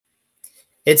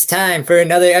It's time for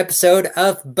another episode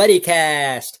of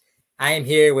BuddyCast. I am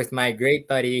here with my great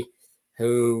buddy,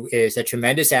 who is a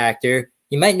tremendous actor.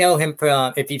 You might know him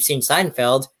from if you've seen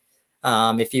Seinfeld,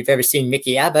 if you've ever seen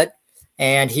Mickey Abbott,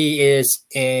 and he's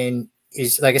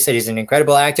like I said, he's an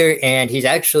incredible actor, and he's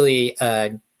actually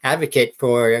an advocate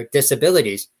for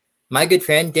disabilities. My good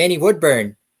friend Danny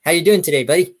Woodburn, how you doing today,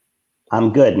 buddy?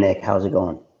 I'm good, Nick. How's it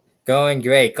going? Going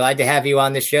great. Glad to have you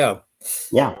on the show.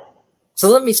 Yeah. So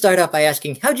let me start off by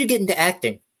asking, how'd you get into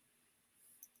acting?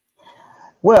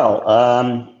 Well,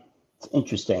 it's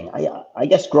interesting. I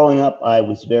guess growing up, I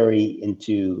was very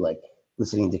into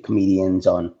listening to comedians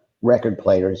on record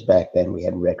players. Back then, we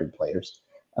had record players,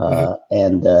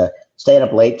 and staying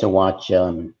up late to watch,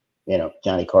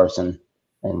 Johnny Carson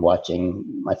and watching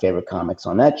my favorite comics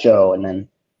on that show. And then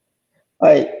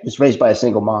I was raised by a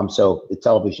single mom, so the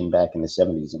television back in the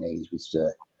 70s and 80s was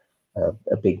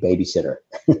a big babysitter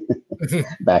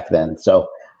back then. So,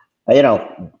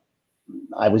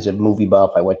 I was a movie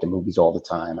buff. I went to movies all the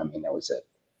time. I mean, it was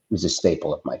a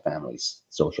staple of my family's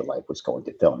social life was going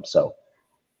to film. So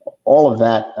all of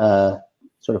that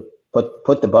sort of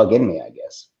put the bug in me, I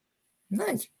guess.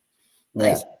 Nice. Yeah.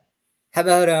 Nice. How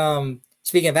about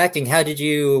speaking of acting, how did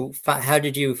you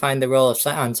find the role of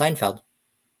on Seinfeld?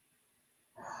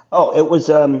 Oh, it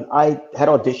was I had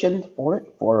auditioned for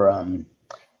it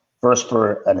first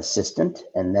for an assistant,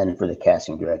 and then for the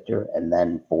casting director, and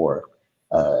then for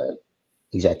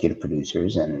executive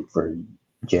producers, and for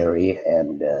Jerry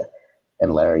and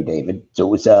Larry David. So it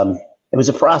was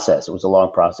a process. It was a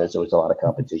long process. There was a lot of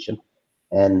competition,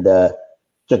 and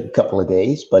took a couple of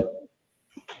days, but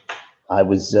I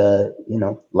was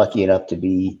lucky enough to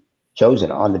be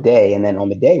chosen on the day. And then on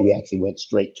the day, we actually went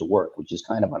straight to work, which is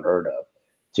kind of unheard of,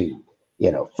 to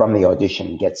from the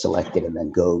audition get selected and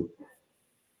then go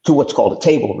to what's called a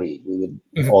table read. We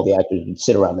would all the actors would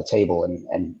sit around the table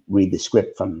and read the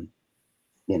script from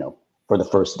for the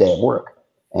first day of work,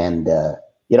 and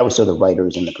so the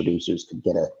writers and the producers could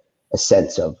get a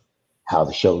sense of how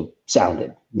the show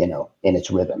sounded, in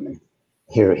its rhythm, and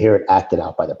hear it acted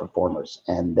out by the performers.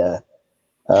 And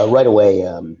right away,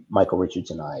 Michael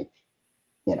Richards and I,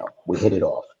 we hit it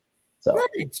off. So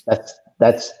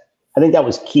that's I think that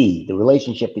was key. The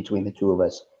relationship between the two of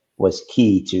us was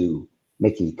key to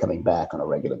Mickey coming back on a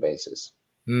regular basis.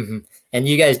 Mm-hmm. And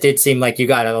you guys did seem like you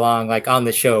got along like on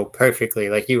the show perfectly.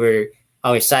 Like you were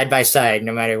always side by side,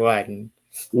 no matter what. And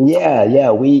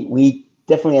yeah, we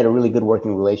definitely had a really good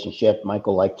working relationship.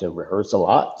 Michael liked to rehearse a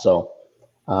lot, so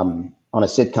on a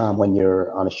sitcom, when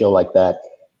you're on a show like that,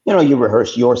 you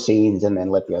rehearse your scenes and then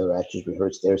let the other actors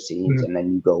rehearse their scenes, and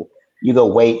then you go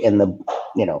wait in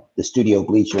the studio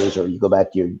bleachers, or you go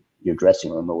back to your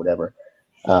dressing room or whatever.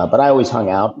 But I always hung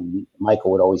out, and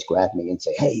Michael would always grab me and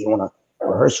say, "Hey, you want to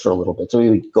rehearse for a little bit?" So we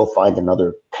would go find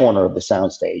another corner of the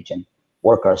soundstage and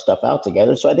work our stuff out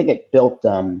together. So I think it built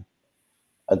a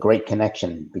great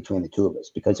connection between the two of us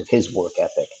because of his work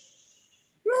ethic.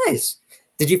 Nice.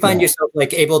 Did you find yourself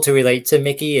like able to relate to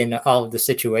Mickey in all of the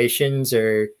situations,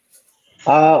 or?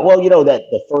 Well, that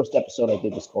the first episode I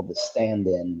did was called The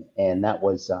Stand-In, and that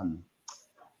was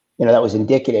that was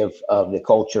indicative of the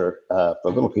culture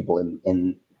for little people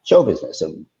in show business.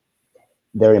 And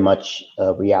very much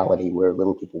a reality where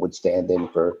little people would stand in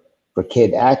for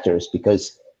kid actors,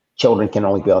 because children can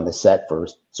only be on the set for a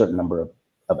certain number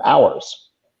of hours.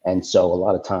 And so a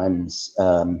lot of times,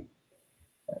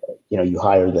 you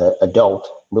hire the adult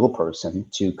little person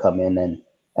to come in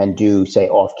and do, say,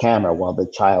 off camera while the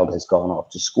child has gone off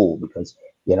to school, because,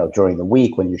 during the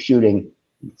week when you're shooting,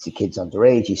 the kid's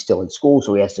underage, he's still in school.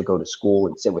 So he has to go to school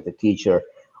and sit with the teacher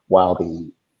while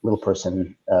the little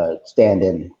person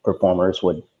stand-in performers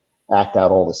would act out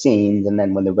all the scenes, and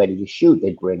then when they're ready to shoot,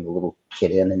 they'd bring the little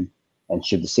kid in and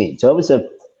shoot the scene. So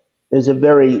there's a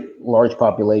very large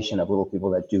population of little people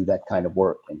that do that kind of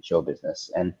work in show business,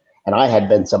 and I had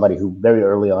been somebody who very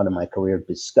early on in my career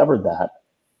discovered that,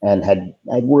 and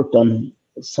I'd worked on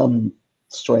some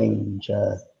strange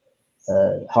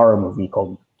horror movie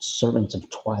called Servants of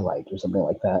Twilight or something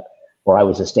like that, where I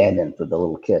was a stand-in for the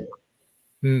little kid.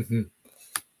 Mm-hmm.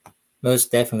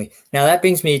 Most definitely. Now that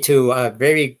brings me to a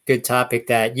very good topic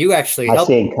that you actually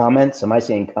helped. Am I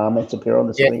seeing comments appear on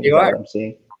the screen? Yes, you are. I'm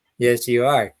seeing. Yes, you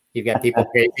are. You've got people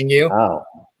praising you. Oh,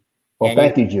 well,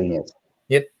 thank you, Junius.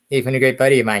 Yep, even a great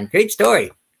buddy of mine. Great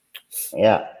story.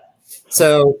 Yeah.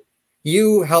 So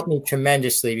you helped me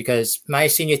tremendously, because my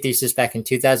senior thesis back in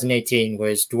 2018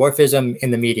 was dwarfism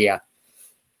in the media.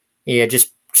 Yeah,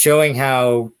 just showing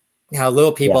how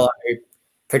little people are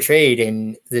portrayed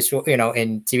in this,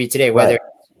 in TV today, whether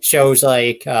shows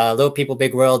like Little People,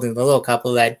 Big World, and The Little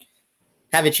Couple that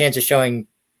have a chance of showing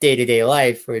day-to-day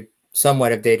life or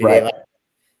somewhat of day-to-day Right. life,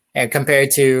 and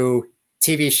compared to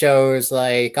TV shows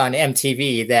like on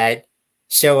MTV that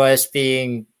show us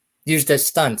being used as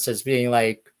stunts, as being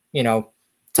like,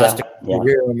 tossed Yeah. in the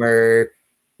Yeah. room, or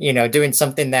doing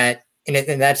something that,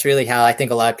 and that's really how I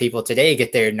think a lot of people today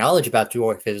get their knowledge about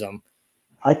dwarfism.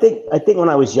 I think when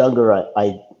I was younger,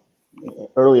 I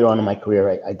earlier on in my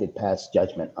career, I did pass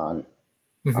judgment on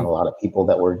a lot of people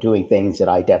that were doing things that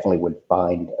I definitely would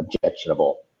find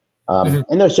objectionable.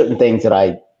 And there's certain things that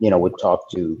I, would talk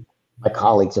to my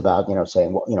colleagues about,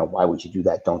 saying, well, why would you do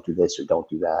that? Don't do this or don't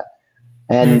do that.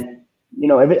 And,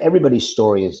 everybody's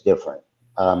story is different.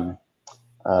 Vern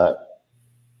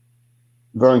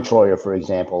Troyer, for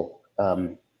example,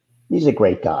 he's a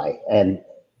great guy, and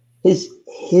his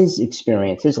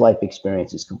experience, his life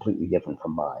experience, is completely different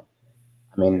from mine.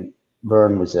 I mean,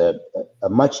 Vern was a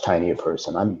much tinier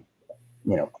person. I'm,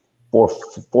 4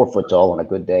 foot tall on a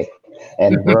good day,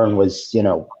 and Vern was,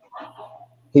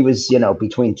 he was,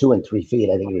 between 2 and 3 feet.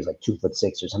 I think he was like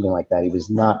 2'6" or something like that. He was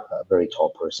not a very tall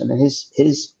person, and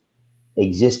his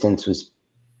existence was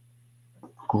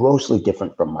grossly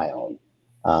different from my own.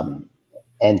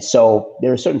 And so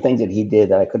there are certain things that he did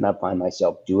that I could not find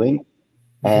myself doing.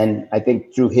 And I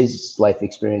think through his life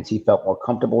experience, he felt more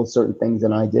comfortable with certain things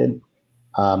than I did.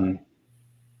 I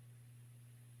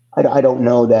don't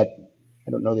know that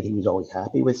he was always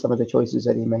happy with some of the choices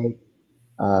that he made.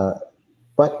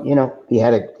 But he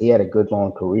had a good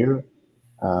long career.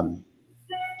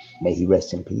 May he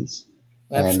rest in peace.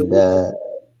 Absolutely. And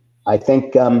I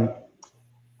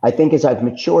think as I've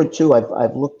matured too,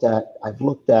 I've looked at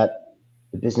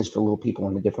the business for little people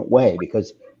in a different way,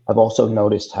 because I've also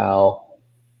noticed how,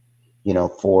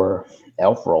 for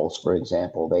elf roles, for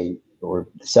example, or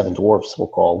the Seven Dwarfs, we'll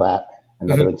call that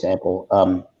another example.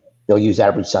 They'll use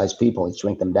average sized people and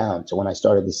shrink them down. So when I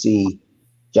started to see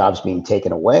jobs being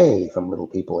taken away from little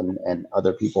people and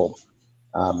other people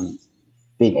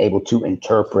being able to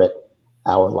interpret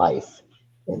our life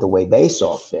the way they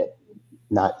saw fit,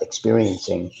 not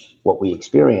experiencing what we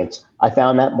experience, I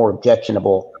found that more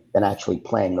objectionable than actually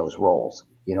playing those roles.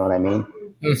 You know what I mean?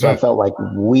 So I felt like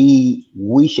we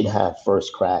should have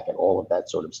first crack at all of that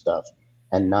sort of stuff,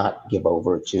 and not give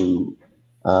over to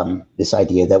this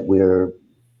idea that we're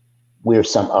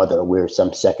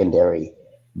some secondary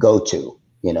go-to,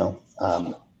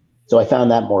 So I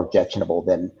found that more objectionable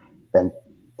than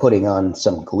putting on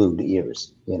some glued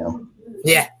ears,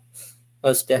 Yeah,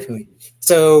 most definitely.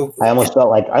 So I almost felt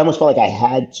like I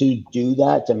had to do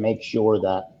that to make sure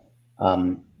that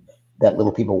that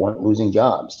little people weren't losing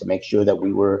jobs, to make sure that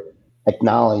we were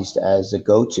acknowledged as a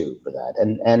go-to for that.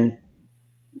 And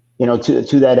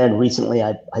to that end, recently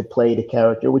I played a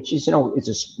character which is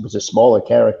was a smaller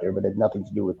character, but had nothing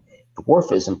to do with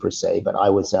dwarfism per se. But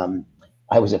I was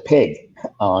a pig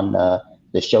on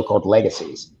this show called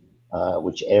Legacies,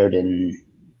 which aired in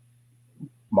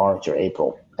March or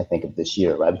April, I think, of this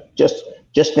year. I've just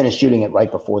finished shooting it right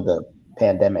before the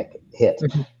pandemic hit,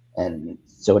 and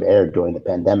so it aired during the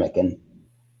pandemic, and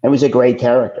it was a great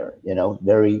character,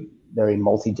 very, very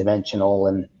multi-dimensional,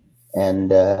 and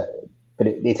but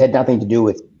it had nothing to do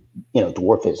with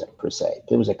dwarfism per se.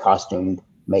 It was a costumed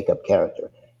makeup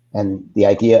character, and the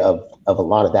idea of a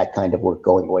lot of that kind of work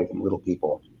going away from little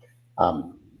people,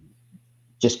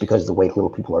 just because of the way little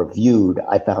people are viewed,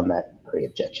 I found that very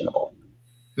objectionable.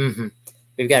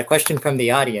 We've got a question from the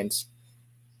audience.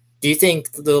 Do you think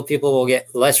little people will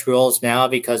get less roles now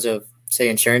because of, say,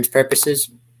 insurance purposes?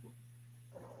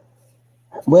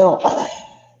 Well,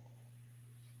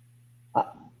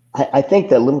 I think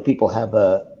that little people have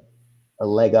a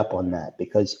leg up on that,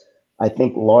 because I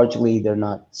think largely they're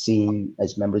not seen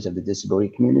as members of the disability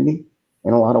community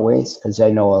in a lot of ways. Because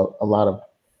I know a lot of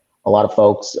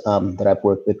folks that I've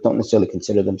worked with don't necessarily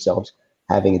consider themselves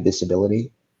having a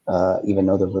disability, even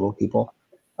though they're little people.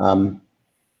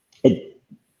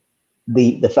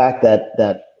 The fact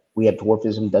that we have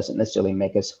dwarfism doesn't necessarily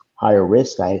make us higher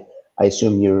risk. I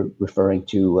assume you're referring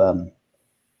to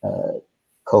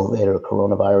COVID or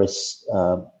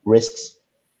coronavirus risks.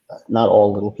 Not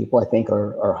all little people, I think,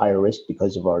 are higher risk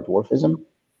because of our dwarfism.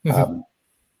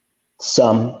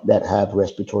 Some that have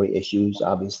respiratory issues,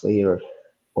 obviously, or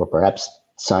perhaps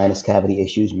sinus cavity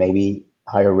issues, maybe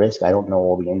higher risk. I don't know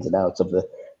all the ins and outs of the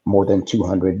more than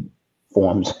 200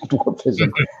 forms of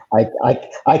dwarfism.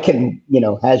 I can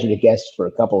hazard a guess for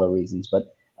a couple of reasons,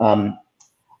 but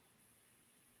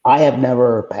I have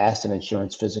never passed an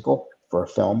insurance physical for a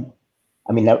film.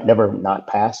 I mean, never not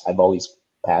passed. I've always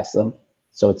passed them.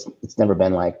 So it's never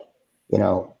been like,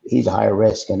 he's a higher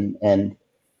risk, and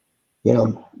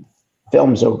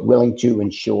films are willing to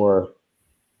insure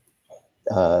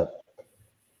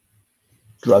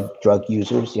drug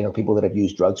users, people that have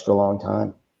used drugs for a long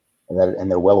time,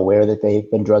 and they're well aware that they've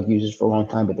been drug users for a long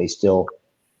time, but they still,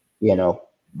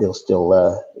 they'll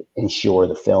still insure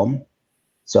the film.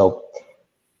 So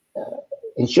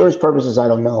insurance purposes, I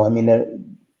don't know. I mean,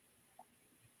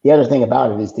 the other thing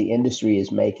about it is the industry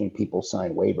is making people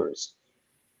sign waivers.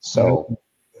 So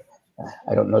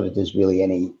I don't know that there's really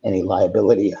any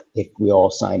liability if we all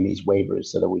sign these waivers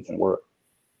so that we can work.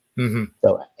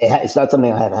 So it's not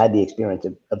something I have had the experience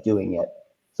of doing yet.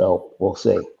 So we'll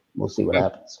see. We'll see what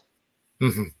happens.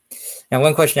 Now,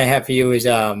 one question I have for you is,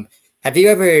 have you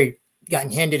ever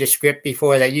gotten handed a script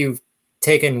before that you've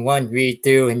taken one read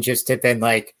through and just have been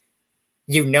like,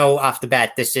 off the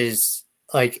bat, this is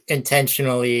like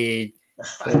intentionally?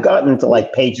 I've gotten to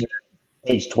like page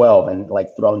 12 and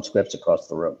like thrown scripts across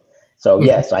the room. So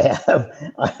yes, I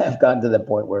have gotten to the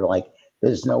point where like,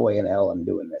 there's no way in hell I'm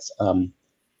doing this.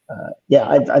 Yeah,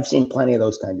 I've seen plenty of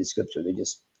those kinds of scripts where they're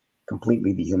just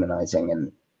completely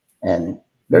dehumanizing and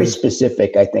very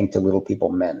specific, I think, to little people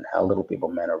men, how little people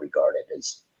men are regarded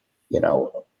as,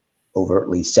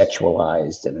 overtly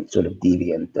sexualized and sort of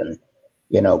deviant and,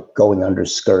 going under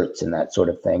skirts and that sort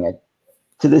of thing.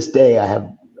 To this day, I have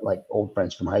like old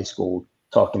friends from high school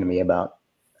talking to me about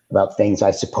things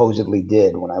I supposedly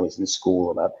did when I was in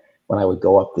school, about when I would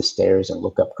go up the stairs and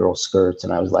look up girls' skirts.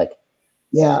 And I was like,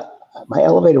 yeah, my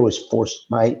elevator was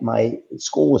my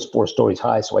school was 4 stories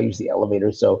high, so I used the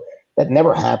elevator. So that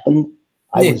never happened.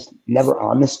 I was never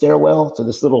on the stairwell. So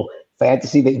this little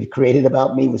fantasy that you created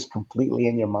about me was completely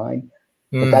in your mind.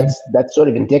 But that's sort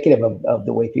of indicative of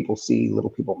the way people see little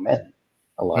people men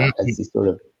a lot, as these sort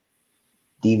of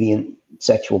deviant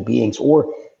sexual beings,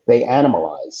 or they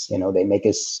animalize, they make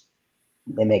us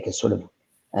sort of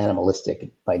animalistic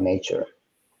by nature.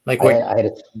 Like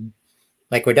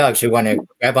we're dogs who want to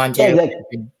grab onto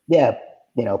you. Yeah,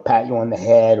 pat you on the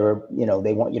head, or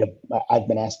they want you to. I've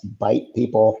been asked to bite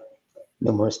people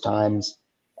numerous times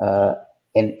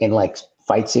in like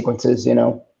fight sequences.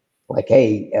 Like,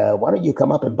 hey, why don't you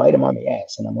come up and bite him on the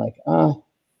ass? And I'm like,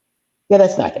 yeah,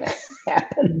 that's not gonna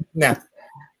happen. No.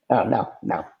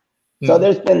 No. So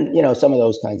there's been some of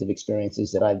those kinds of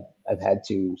experiences that I've had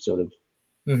to sort of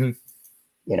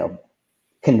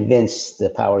convince the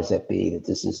powers that be that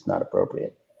this is not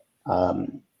appropriate.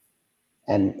 And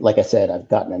like I said, I've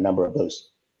gotten a number of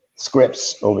those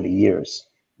scripts over the years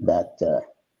that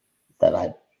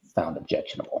I've found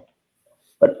objectionable.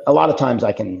 But a lot of times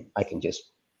I can just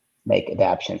make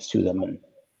adaptations to them and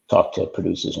talk to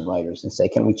producers and writers and say,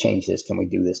 can we change this? Can we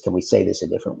do this? Can we say this a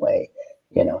different way?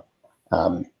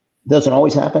 Doesn't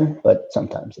always happen, but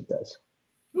sometimes it does.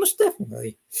 Most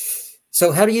definitely.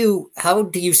 So how do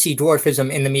you see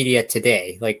dwarfism in the media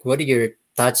today? Like, what are your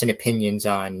thoughts and opinions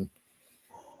on,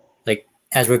 like,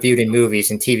 as reviewed in movies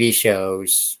and TV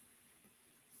shows?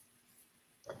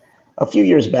 A few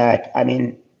years back, I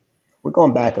mean, we're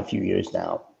going back a few years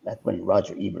now, back when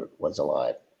Roger Ebert was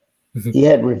alive. He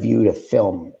had reviewed a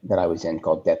film that I was in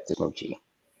called Death to Smoochy,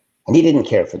 and he didn't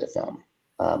care for the film.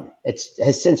 It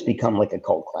has since become like a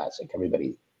cult classic.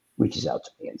 Everybody reaches out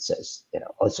to me and says,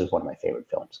 oh, this is one of my favorite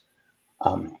films.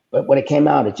 But when it came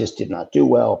out, it just did not do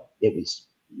well. It was,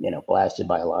 blasted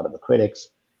by a lot of the critics,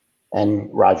 and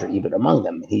Roger Ebert among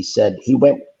them. He said he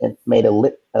went and made a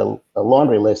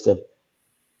laundry list of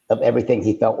everything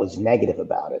he felt was negative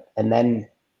about it. And then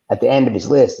at the end of his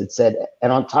list, it said,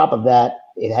 and on top of that,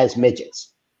 it has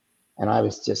midgets. And I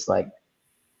was just like,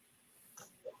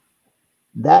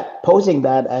 posing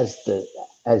that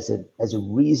as a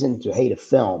reason to hate a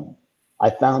film, I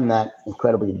found that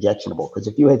incredibly objectionable. Because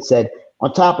if you had said,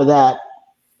 on top of that,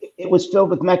 it was filled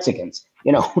with Mexicans,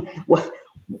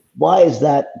 why is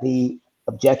that the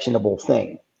objectionable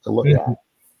thing to look at?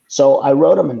 So I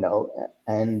wrote him a note,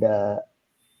 and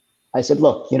I said,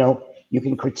 look, you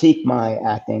can critique my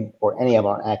acting or any of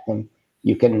our acting.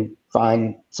 You can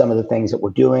find some of the things that we're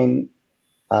doing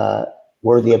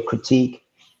worthy of critique,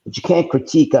 but you can't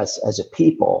critique us as a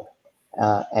people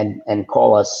and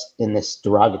call us in this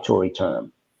derogatory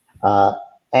term.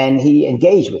 And he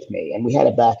engaged with me, and we had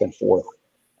a back and forth.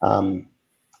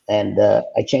 And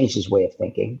I changed his way of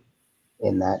thinking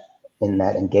in that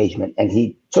engagement. And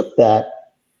he took that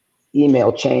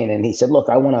email chain and he said, look,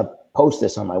 I want to post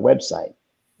this on my website,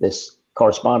 this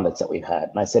correspondence that we've had.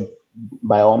 And I said,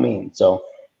 by all means. So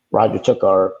Roger took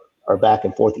our back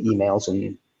and forth emails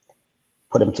and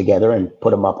put them together and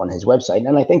put them up on his website.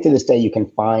 And I think to this day, you can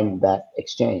find that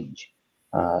exchange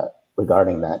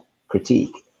regarding that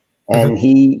critique. And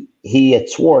he had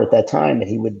swore at that time that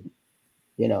he would,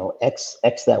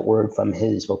 X that word from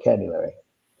his vocabulary.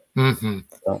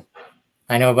 So.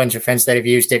 I know a bunch of friends that have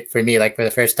used it for me, like for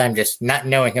the first time, just not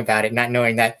knowing about it, not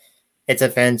knowing that it's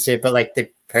offensive, but like they've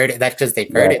heard it. That's because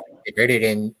they've heard it. They've heard it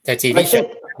in a TV show,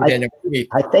 in a movie.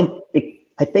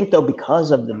 I think though,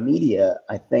 because of the media,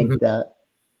 I think that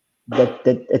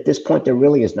at this point there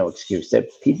really is no excuse. That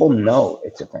people know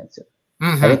it's offensive.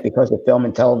 I think because of film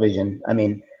and television. I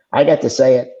mean, I got to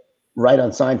say it right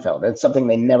on Seinfeld. It's something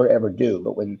they never ever do.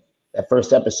 But when that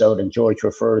first episode and George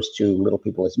refers to little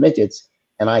people as midgets,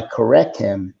 and I correct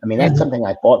him, I mean, that's something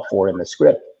I fought for in the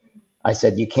script. I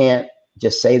said, you can't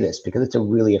just say this because it's a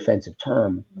really offensive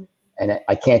term, and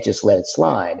I can't just let it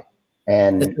slide.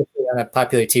 And especially on a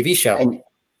popular TV show.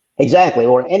 Exactly,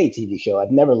 or any TV show.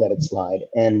 I've never let it slide.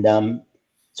 And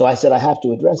so I said, I have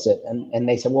to address it. And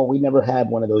they said, well, we never had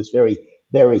one of those very,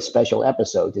 very special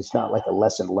episodes. It's not like a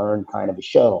lesson learned kind of a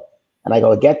show. And I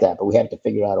go, I get that, but we have to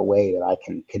figure out a way that I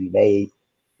can convey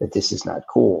that this is not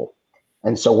cool.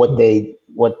 And so what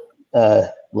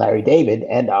Larry David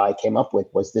and I came up with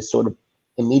was this sort of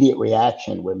immediate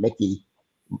reaction where Mickey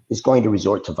is going to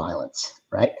resort to violence,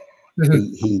 right?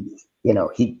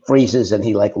 He freezes and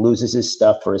he like loses his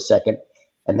stuff for a second,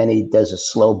 and then he does a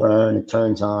slow burn and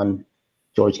turns on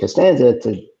George Costanza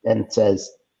and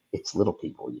says, "It's little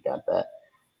people, you got that."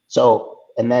 So,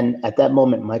 and then at that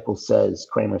moment,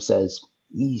 Kramer says,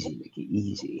 "Easy, Mickey,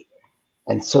 easy."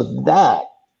 And so that,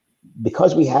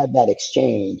 because we had that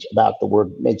exchange about the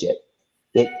word midget,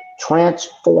 it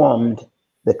transformed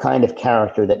the kind of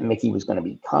character that Mickey was going to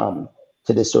become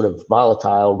to this sort of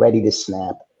volatile, ready to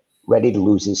snap, ready to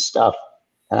lose his stuff.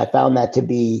 And I found that to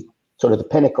be sort of the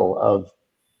pinnacle of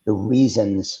the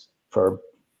reasons for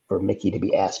Mickey to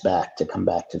be asked back to come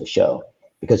back to the show,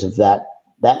 because of that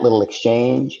little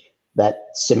exchange that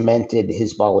cemented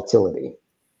his volatility.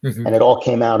 And it all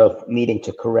came out of needing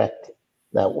to correct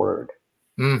that word.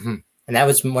 And that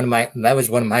was one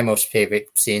of my most favorite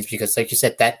scenes, because like you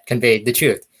said, that conveyed the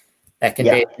truth.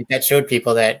 That showed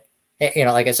people that,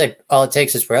 like I said, all it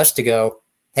takes is for us to go,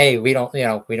 hey, we don't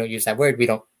use that word. We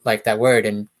don't like that word.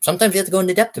 And sometimes you have to go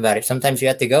into depth about it. Sometimes you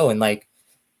have to go and like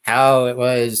how it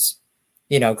was,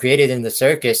 created in the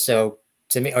circus. So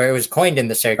to me, or it was coined in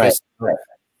the circus. Right.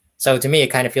 So to me, it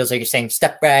kind of feels like you're saying,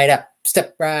 step right up,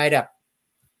 step right up.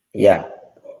 Yeah.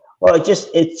 Well,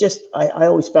 I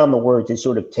always found the word to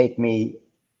sort of take me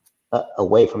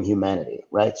away from humanity,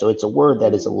 right? So it's a word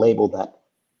that is a label that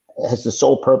has the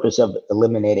sole purpose of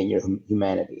eliminating your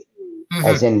humanity,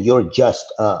 as in you're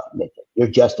just a midget. You're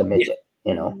just a midget,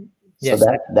 Yes. So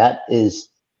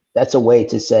that's a way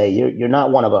to say you're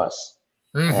not one of us,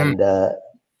 and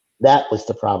that was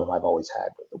the problem I've always had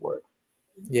with the word.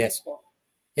 Yes,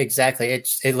 exactly.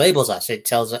 It labels us. It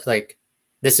tells us like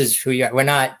this is who you are. We're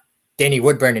not Danny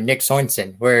Woodburn and Nick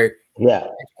Sorensen. We're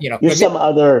you're some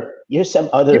other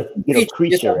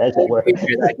creature, as it were.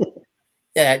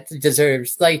 That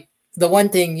deserves, like, the one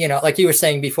thing, like you were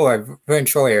saying before, Vern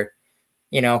Troyer,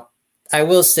 I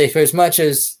will say, for as much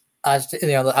as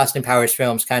the Austin Powers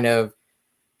films kind of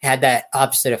had that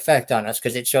opposite effect on us,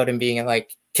 because it showed him being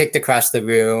like kicked across the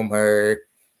room or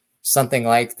something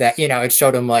like that. It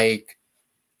showed him like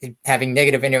having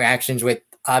negative interactions with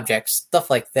objects, stuff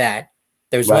like that.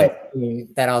 There's one thing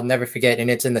that I'll never forget,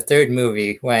 and it's in the third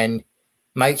movie when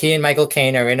he and Michael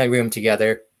Caine are in a room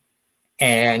together,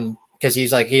 and because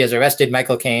he has arrested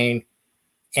Michael Caine,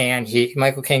 and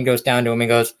Michael Caine goes down to him and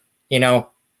goes,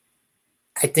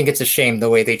 I think it's a shame the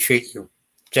way they treat you.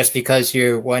 Just because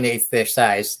you're 1/8 their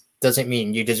size doesn't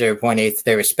mean you deserve 1/8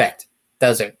 their respect,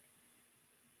 does it?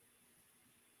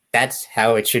 That's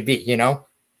how it should be,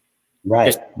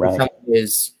 Right. Someone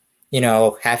is,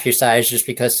 half your size just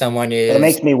because someone is. It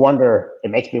makes me wonder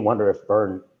if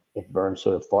Vern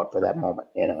sort of fought for that moment.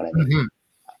 You know what I mean?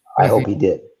 I hope he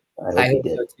did. I hope he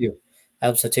did. So too. I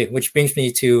hope so too. Which brings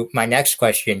me to my next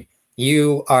question.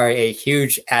 You are a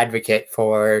huge advocate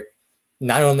for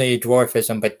not only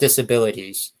dwarfism but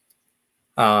disabilities.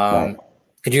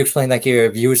 Could you explain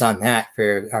your views on that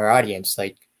for our audience?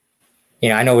 I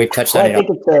know we've touched on it. I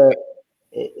think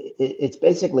it's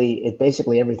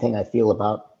basically everything I feel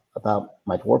about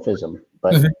my dwarfism,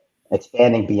 but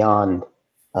expanding beyond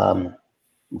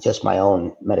just my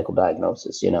own medical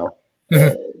diagnosis.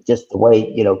 Just the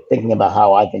way, thinking about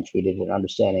how I've been treated and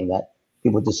understanding that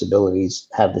people with disabilities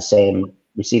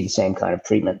receive the same kind of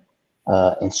treatment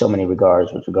in so many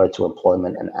regards with regard to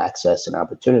employment and access and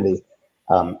opportunity,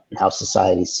 and how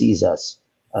society sees us.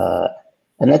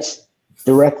 And that's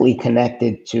directly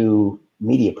connected to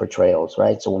media portrayals,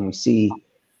 right? So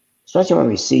especially when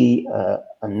we see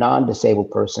a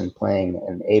non-disabled person playing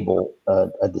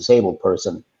a disabled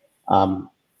person,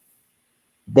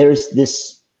 there's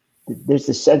this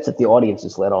sense that the audience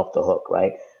is let off the hook,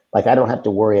 right? Like I don't have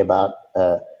to worry about,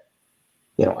 I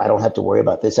don't have to worry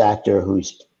about this actor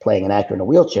who's playing an actor in a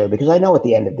wheelchair, because I know at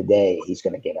the end of the day, he's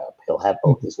going to get up. He'll have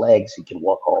both his legs. He can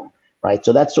walk home, right?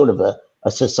 So that's sort of a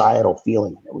societal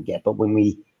feeling that we get. But when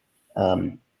we,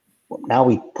 now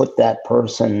we put that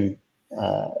person,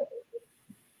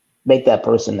 make that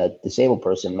person a disabled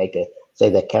person, say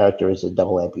that character is a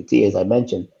double amputee, as I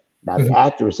mentioned. Now the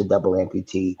actor is a double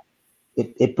amputee.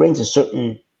 It brings a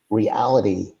certain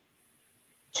reality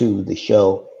to the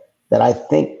show that I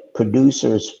think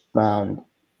producers found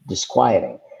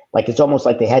disquieting. Like it's almost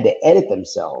like they had to edit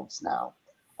themselves now.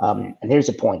 And here's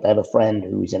a point. I have a friend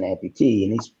who's an amputee,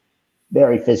 and he's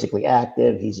very physically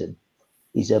active. He's a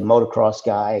motocross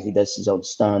guy. He does his own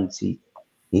stunts. He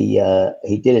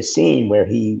did a scene where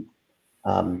he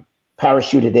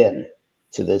parachuted in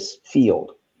to this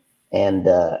field, and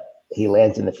he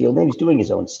lands in the field, and he's doing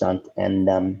his own stunt.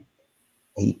 And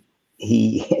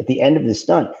he at the end of the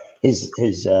stunt, his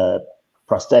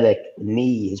prosthetic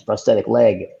knee, his prosthetic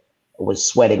leg was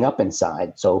sweating up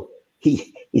inside. So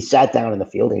he sat down in the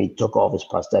field and he took off his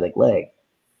prosthetic leg.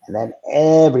 And then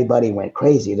everybody went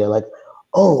crazy. They're like,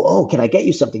 oh, can I get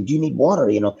you something? Do you need water?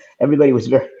 Everybody was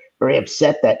very, very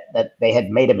upset that they had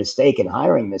made a mistake in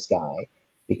hiring this guy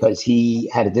because he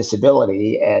had a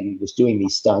disability and was doing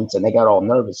these stunts, and they got all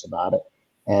nervous about it.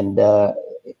 And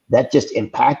that just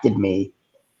impacted me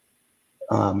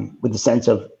with the sense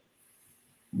of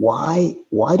why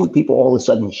do people all of a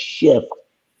sudden shift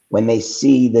when they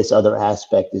see this other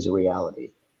aspect as a reality,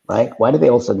 right? Why do they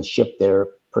all of a sudden shift their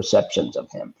perceptions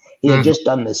of him? He had just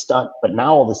done this stunt, but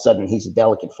now all of a sudden he's a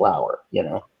delicate flower,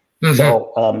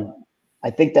 So I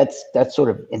think that's sort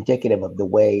of indicative of the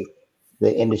way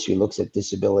the industry looks at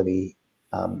disability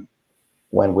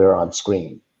when we're on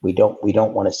screen. We don't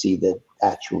want to see the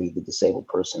disabled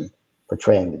person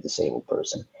portraying the disabled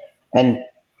person. And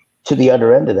to the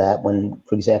other end of that,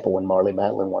 for example, when Marlee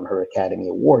Matlin won her Academy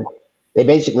Award, they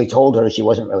basically told her she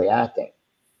wasn't really acting,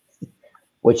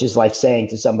 which is like saying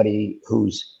to somebody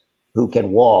who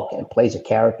can walk and plays a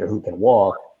character who can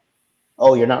walk,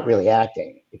 oh, you're not really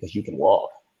acting because you can walk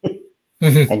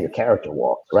and your character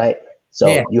walks, right?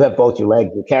 So you have both your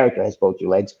legs, your character has both your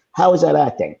legs. How is that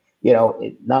acting?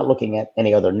 Not looking at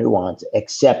any other nuance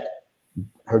except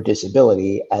her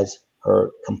disability as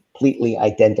her completely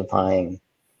identifying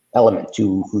element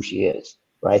to who she is,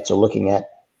 right? So looking at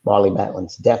Marlee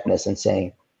Matlin's deafness and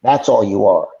saying, that's all you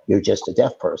are. You're just a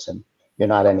deaf person. You're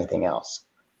not anything else.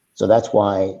 So that's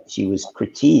why she was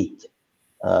critiqued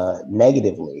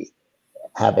negatively,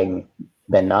 having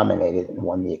been nominated and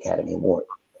won the Academy Award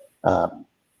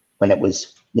when it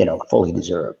was, fully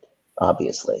deserved,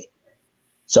 obviously.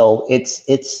 So it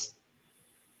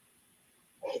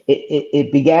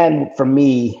began for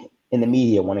me in the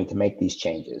media wanting to make these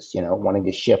changes, wanting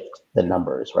to shift the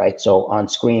numbers, right? So on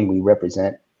screen, we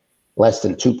represent less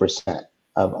than 2%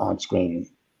 of on-screen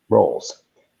roles,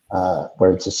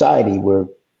 where in society, we're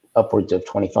upwards of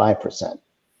 25%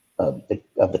 of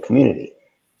the community.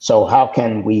 So how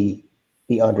can we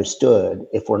be understood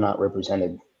if we're not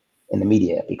represented in the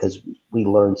media? Because we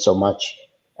learn so much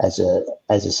as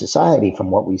a society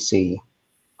from what we see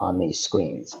on these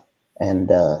screens. And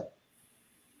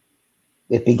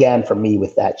it began for me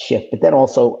with that shift, but then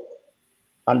also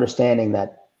understanding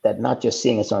that not just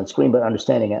seeing us on screen, but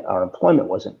understanding that our employment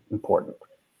wasn't important,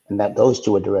 and that those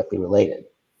two are directly related.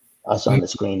 Us on the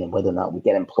screen and whether or not we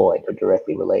get employed are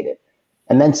directly related.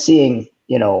 And then seeing,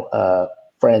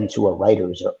 friends who are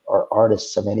writers or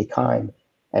artists of any kind,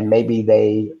 and maybe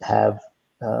they have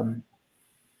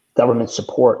government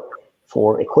support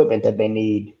for equipment that they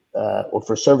need or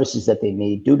for services that they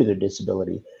need due to their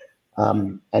disability.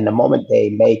 And the moment they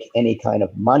make any kind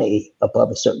of money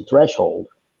above a certain threshold,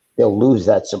 they'll lose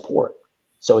that support.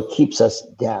 So it keeps us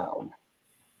down.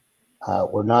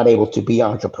 We're not able to be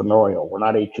entrepreneurial. We're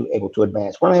not able to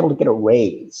advance. We're not able to get a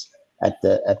raise at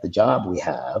the job we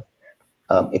have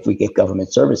if we get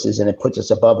government services, and it puts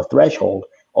us above a threshold.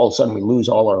 All of a sudden, we lose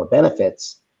all our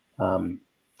benefits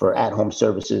for at-home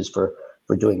services, for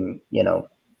doing,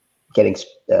 getting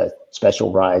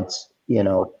special rides,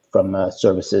 from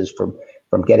services,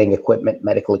 from getting equipment,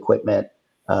 medical equipment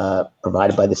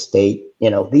provided by the state.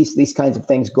 These kinds of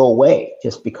things go away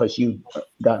just because you've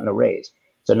gotten a raise.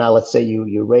 So now let's say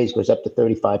your raise goes up to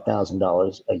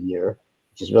 $35,000 a year,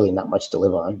 which is really not much to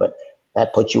live on, but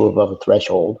that puts you above a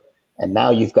threshold. And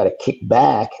now you've got to kick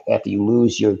back after you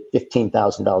lose your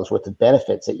 $15,000 worth of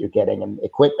benefits that you're getting and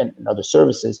equipment and other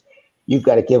services. You've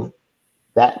got to give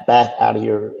that back out of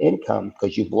your income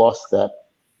because you've lost that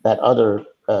other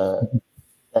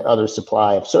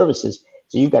supply of services.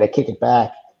 So you've got to kick it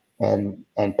back and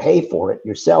pay for it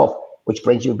yourself. which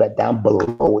brings you back down below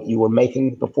what you were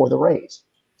making before the raise.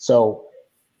 So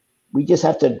we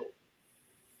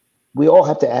all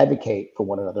have to advocate for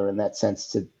one another in that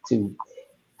sense to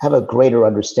have a greater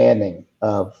understanding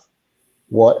of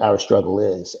what our struggle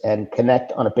is and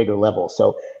connect on a bigger level.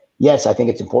 So yes, I think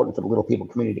it's important for the Little People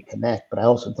community to connect, but I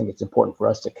also think it's important for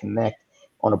us to connect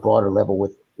on a broader level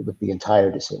with the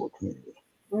entire disabled community.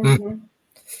 Mm-hmm.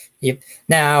 Yep.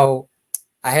 Now,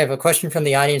 I have a question from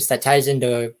the audience that ties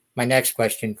into my next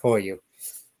question for you.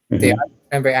 Mm-hmm. The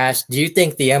member asked, do you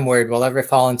think the M word will ever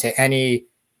fall into any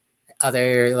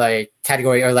other like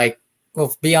category or like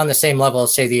will be on the same level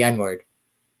as say the N word?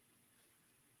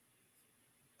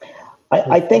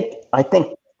 I think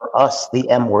for us, the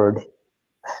M word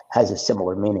has a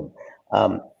similar meaning.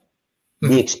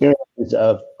 The experiences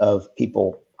of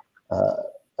people,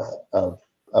 of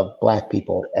Black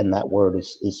people, and that word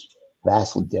is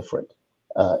vastly different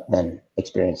than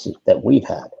experiences that we've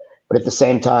had. But at the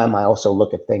same time, I also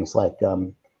look at things like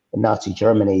in Nazi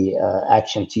Germany,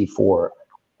 Action T4,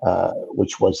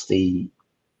 which was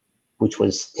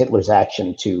Hitler's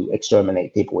action to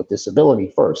exterminate people with disability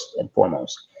first and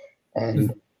foremost.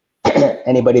 And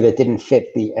anybody that didn't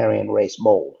fit the Aryan race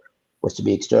mold was to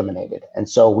be exterminated. And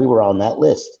so we were on that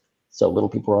list. So Little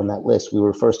People were on that list. We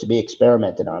were first to be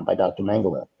experimented on by Dr.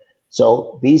 Mengele.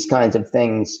 So these kinds of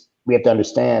things we have to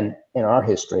understand in our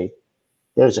history.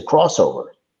 There's a crossover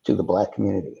to the Black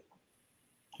community.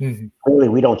 Mm-hmm. Clearly,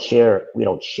 we don't share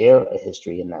a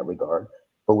history in that regard,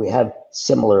 but we have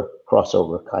similar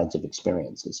crossover kinds of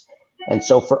experiences. And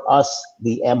so for us,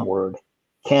 the M word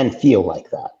can feel like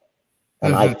that.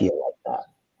 And I feel like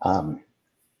that.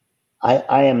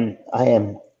 I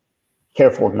am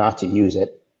careful not to use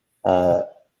it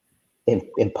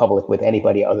in public with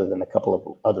anybody other than a couple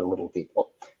of other little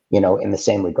people, in the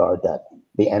same regard that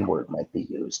the N word might be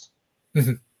used.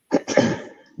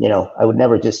 I would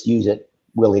never just use it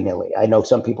willy-nilly. I know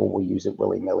some people will use it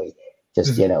willy-nilly,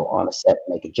 just on a set,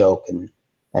 make a joke and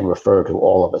refer to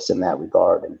all of us in that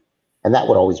regard, and that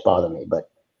would always bother me. But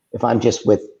if I'm just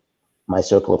with my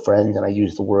circle of friends and I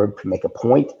use the word to make a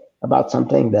point about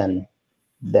something, then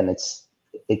it's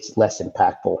less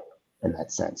impactful in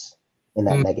that sense, in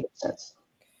that negative sense.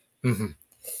 Mm-hmm.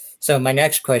 So my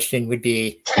next question would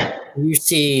be, you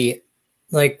see,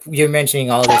 like you're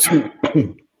mentioning all this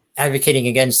advocating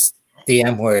against the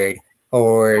M word,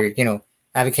 or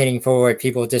advocating for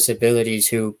people with disabilities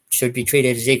who should be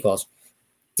treated as equals.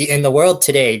 In the world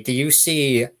today, do you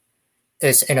see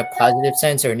this in a positive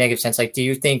sense or a negative sense? Like, do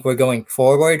you think we're going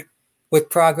forward with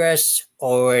progress,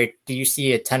 or do you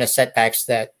see a ton of setbacks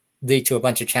that lead to a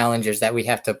bunch of challenges that we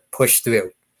have to push through?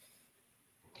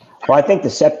 Well, I think the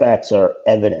setbacks are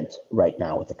evident right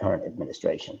now with the current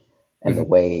administration and the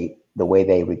way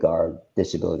they regard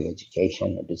disability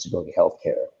education and disability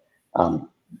healthcare,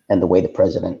 and the way the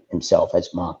president himself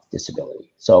has mocked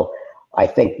disability. So I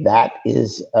think that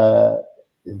is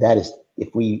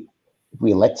if we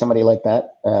elect somebody like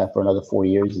that for another 4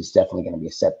 years, it's definitely going to be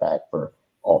a setback for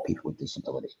all people with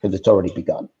disabilities because it's already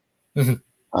begun.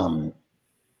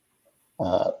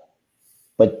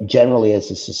 But generally, as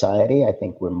a society, I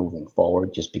think we're moving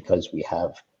forward just because we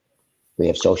have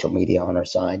social media on our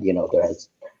side. There has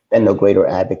been no greater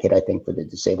advocate, I think, for the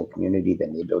disabled community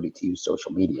than the ability to use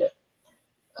social media,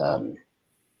 because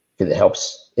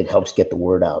it helps get the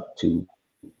word out to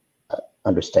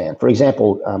understand. For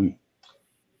example,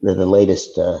 the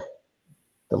latest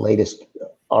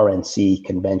RNC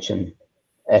convention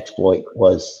exploit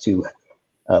was to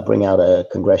bring out a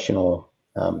congressional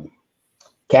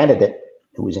candidate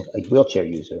who was a wheelchair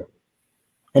user,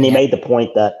 and he made the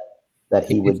point that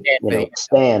he would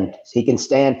he can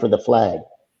stand for the flag,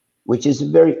 which is a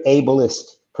very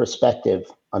ableist perspective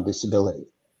on disability.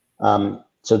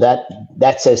 So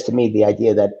that says to me the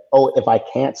idea that, if I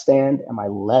can't stand, am I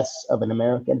less of an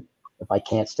American if I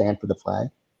can't stand for the flag?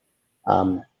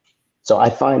 So I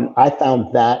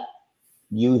found that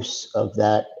use of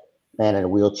that man in a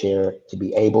wheelchair to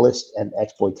be ableist and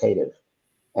exploitative,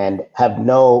 and have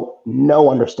no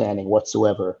understanding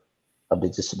whatsoever of the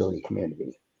disability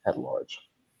community at large.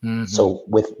 So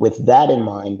with that in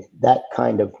mind, that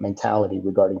kind of mentality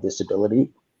regarding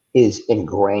disability is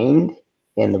ingrained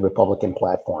in the Republican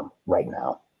platform right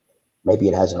now. Maybe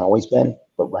it hasn't always been,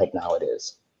 but right now it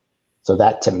is. So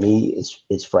that to me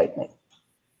is frightening.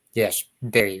 Yes,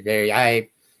 very, very. I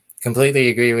completely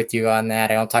agree with you on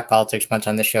that. I don't talk politics much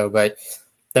on the show, but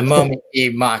the moment he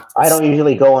mocked, I don't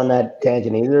usually go on that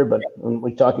tangent either, but when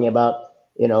we're talking about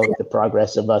the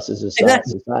progress of us as a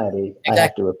society, I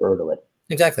have to refer to it.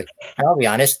 Exactly. And I'll be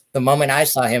honest, the moment I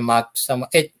saw him mock someone,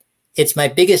 it's my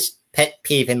biggest pet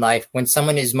peeve in life when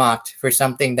someone is mocked for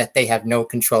something that they have no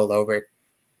control over.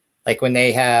 Like when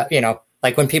they have,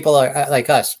 like when people are like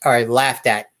us are laughed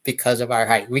at because of our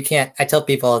height. I tell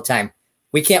people all the time,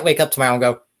 we can't wake up tomorrow and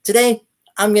go, today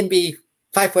I'm going to be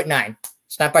 5'9",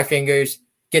 snap our fingers,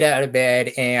 get out of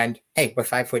bed, and hey, we're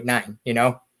 5'9",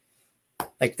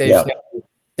 like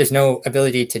there's no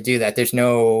ability to do that. There's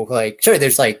no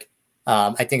there's I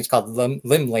think it's called limb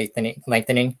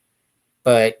lengthening,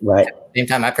 but right. at the same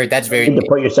time, I've heard that's very you need to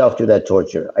put yourself through that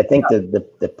torture. I think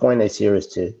the point is here is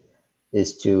to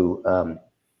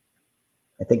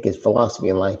I think his philosophy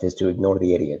in life is to ignore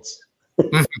the idiots.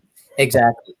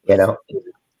 Exactly.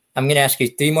 I'm going to ask you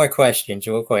 3 more questions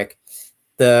real quick.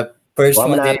 The first I'm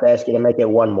one, going to have to ask you to make it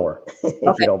one more,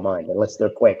 if you don't mind, unless they're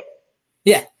quick.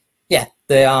 Yeah.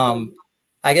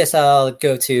 I guess I'll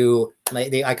go to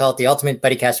I call it the ultimate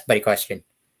BuddyCast buddy question,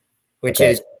 which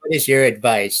is, what is your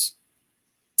advice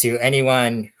to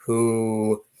anyone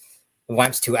who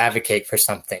wants to advocate for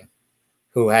something,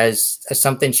 who has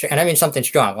something, and I mean something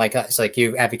strong, like us, like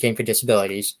you advocating for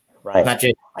disabilities, right? Not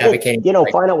just advocating.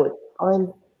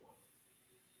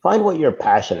 Find what your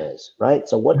passion is, right?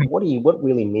 So what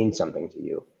really means something to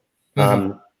you,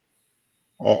 and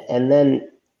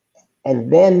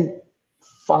then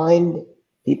find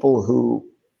people who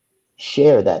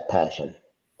share that passion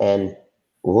and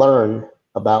learn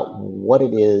about what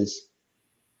it is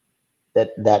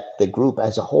that the group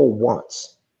as a whole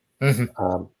wants.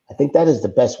 I think that is the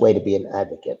best way to be an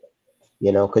advocate,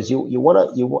 because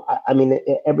I mean,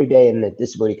 every day in the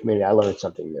disability community, I learn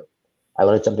something new. I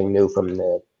learn something new from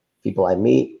the people I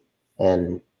meet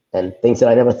and things that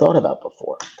I never thought about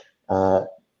before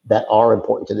that are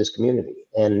important to this community.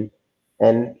 And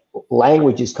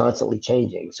language is constantly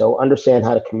changing. So understand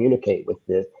how to communicate with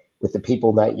the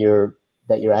people that you're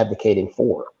advocating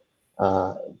for.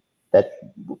 That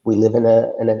we live in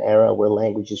an era where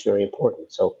language is very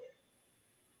important. So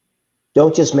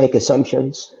don't just make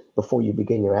assumptions before you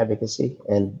begin your advocacy,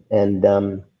 and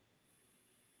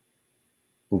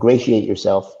ingratiate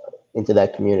yourself into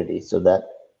that community so that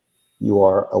you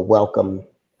are a welcome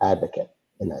advocate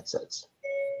in that sense.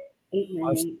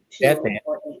 Most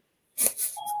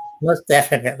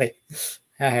definitely.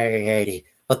 Alrighty.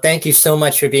 Well, thank you so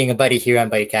much for being a buddy here on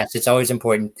BuddyCast. It's always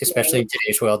important, especially in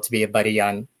today's world, to be a buddy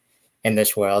in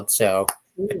this world. So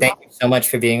thank you so much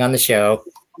for being on the show.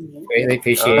 Greatly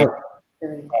appreciate it.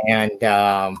 And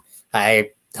I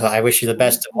wish you the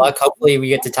best of luck. Hopefully we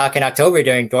get to talk in October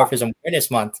during Dwarfism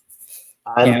Awareness Month.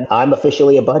 I'm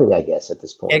officially a buddy, I guess, at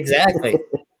this point. Exactly.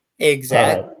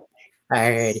 All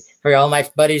right. For all my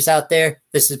buddies out there,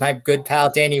 this is my good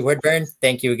pal, Danny Woodburn.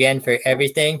 Thank you again for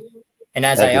everything. And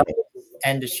as I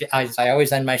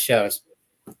always end my shows,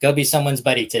 go be someone's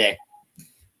buddy today.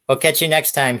 We'll catch you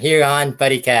next time here on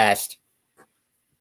BuddyCast.